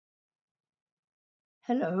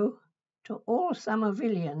Hello to all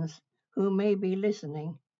Somervillians who may be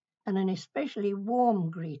listening, and an especially warm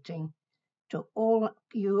greeting to all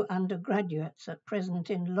you undergraduates at present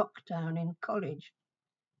in lockdown in college.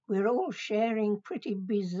 We're all sharing pretty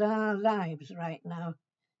bizarre lives right now,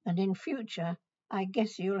 and in future, I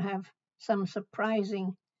guess you'll have some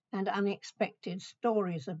surprising and unexpected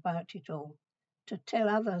stories about it all to tell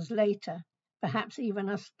others later, perhaps even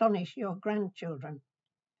astonish your grandchildren.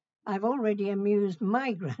 I've already amused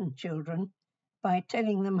my grandchildren by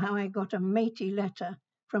telling them how I got a matey letter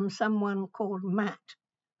from someone called Matt,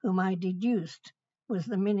 whom I deduced was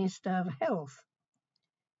the Minister of Health.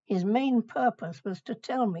 His main purpose was to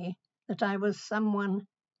tell me that I was someone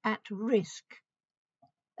at risk.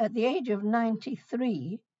 At the age of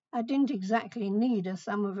 93, I didn't exactly need a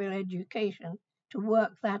Somerville education to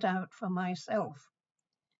work that out for myself.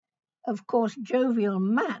 Of course, jovial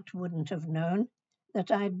Matt wouldn't have known that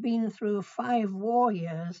I'd been through 5 war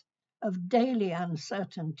years of daily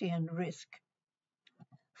uncertainty and risk,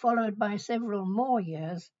 followed by several more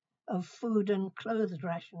years of food and clothes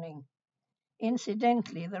rationing.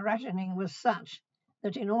 Incidentally, the rationing was such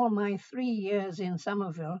that in all my 3 years in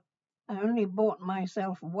Somerville, I only bought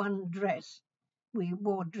myself one dress. We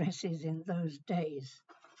wore dresses in those days.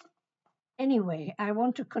 Anyway, I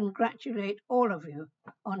want to congratulate all of you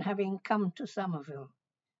on having come to Somerville,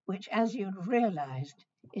 which, as you've realised,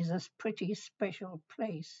 is a pretty special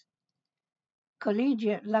place.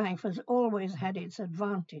 Collegiate life has always had its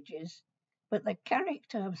advantages, but the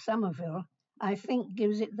character of Somerville, I think,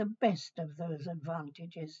 gives it the best of those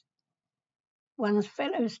advantages. One's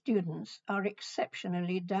fellow students are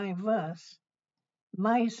exceptionally diverse.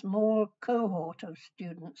 My small cohort of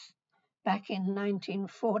students back in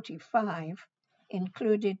 1945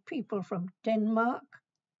 included people from Denmark,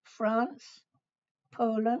 France,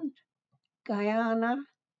 Poland, Guyana,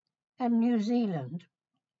 and New Zealand,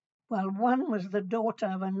 while one was the daughter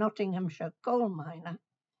of a Nottinghamshire coal miner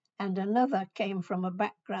and another came from a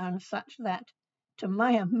background such that, to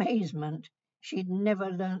my amazement, she'd never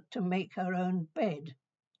learnt to make her own bed.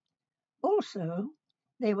 Also,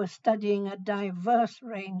 they were studying a diverse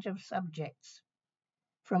range of subjects,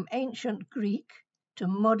 from ancient Greek to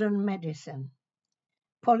modern medicine,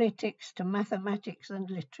 politics to mathematics and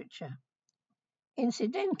literature.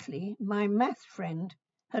 Incidentally, my math friend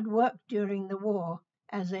had worked during the war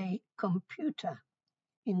as a computer.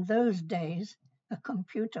 In those days, a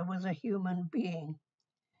computer was a human being,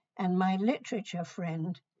 and my literature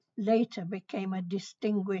friend later became a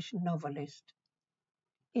distinguished novelist.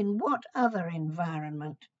 In what other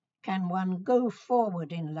environment can one go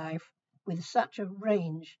forward in life with such a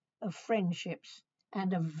range of friendships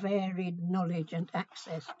and of varied knowledge and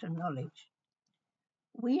access to knowledge?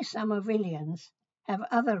 We Somervillians have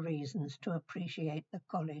other reasons to appreciate the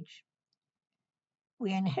college.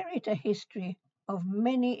 We inherit a history of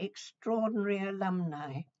many extraordinary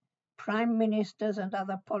alumni, prime ministers and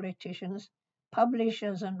other politicians,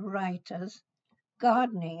 publishers and writers,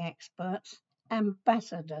 gardening experts,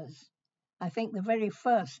 ambassadors. I think the very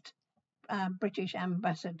first British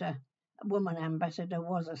ambassador, woman ambassador,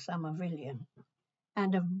 was a Somervillian,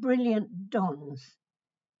 and of brilliant dons,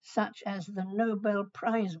 such as the Nobel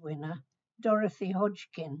Prize winner Dorothy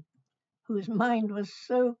Hodgkin, whose mind was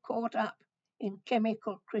so caught up in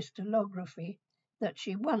chemical crystallography that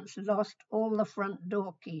she once lost all the front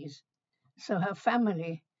door keys, so her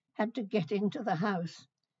family had to get into the house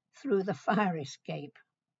through the fire escape.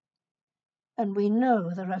 And we know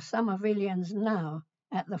there are Somervillians now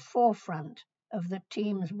at the forefront of the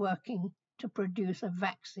teams working to produce a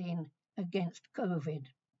vaccine against COVID.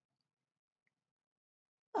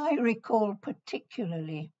 I recall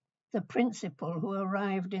particularly the principal who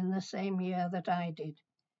arrived in the same year that I did,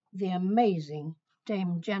 the amazing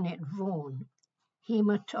Dame Janet Vaughan,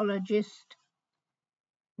 hematologist,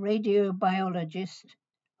 radiobiologist,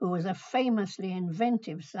 who was a famously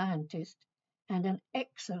inventive scientist and an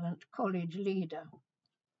excellent college leader.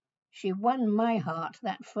 She won my heart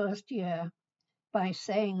that first year by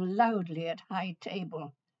saying loudly at high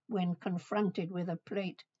table when confronted with a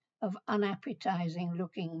plate of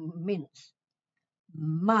unappetizing-looking mince,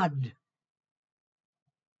 "Mud."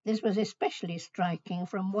 This was especially striking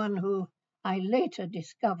from one who, I later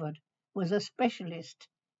discovered, was a specialist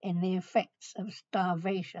in the effects of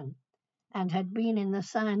starvation and had been in the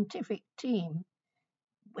scientific team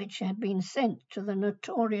which had been sent to the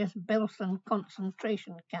notorious Belsen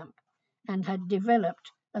concentration camp and had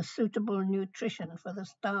developed a suitable nutrition for the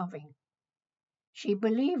starving. She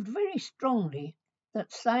believed very strongly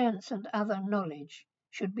that science and other knowledge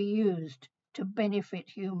should be used to benefit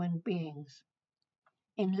human beings.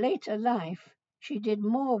 In later life, She did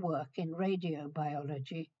more work in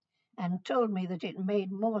radiobiology and told me that it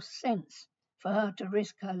made more sense for her to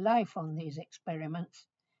risk her life on these experiments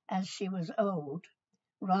as she was old,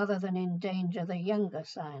 rather than endanger the younger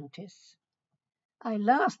scientists. I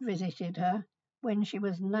last visited her when she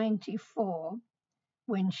was 94,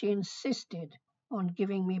 when she insisted on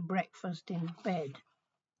giving me breakfast in bed.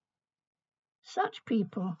 Such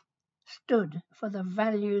people stood for the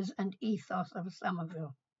values and ethos of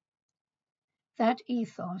Somerville. That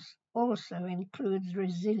ethos also includes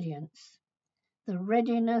resilience, the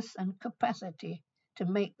readiness and capacity to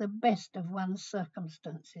make the best of one's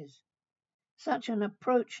circumstances. Such an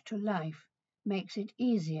approach to life makes it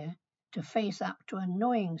easier to face up to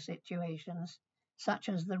annoying situations such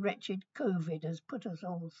as the wretched COVID has put us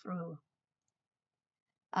all through.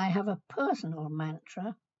 I have a personal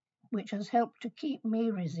mantra which has helped to keep me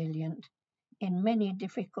resilient in many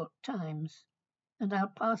difficult times, and I'll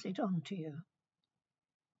pass it on to you.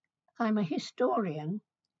 I'm a historian,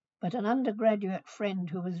 but an undergraduate friend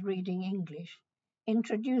who was reading English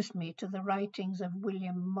introduced me to the writings of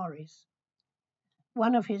William Morris.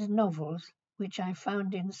 One of his novels, which I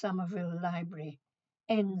found in Somerville Library,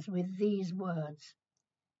 ends with these words: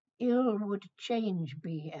 "Ill would change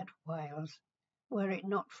be at whiles, were it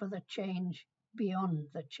not for the change beyond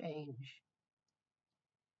the change."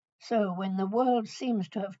 So when the world seems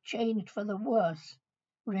to have changed for the worse,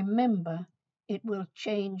 remember it will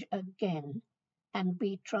change again and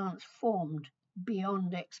be transformed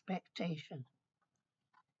beyond expectation.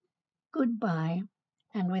 Goodbye,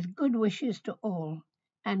 and with good wishes to all,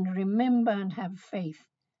 and remember and have faith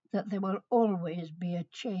that there will always be a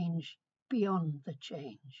change beyond the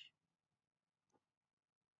change.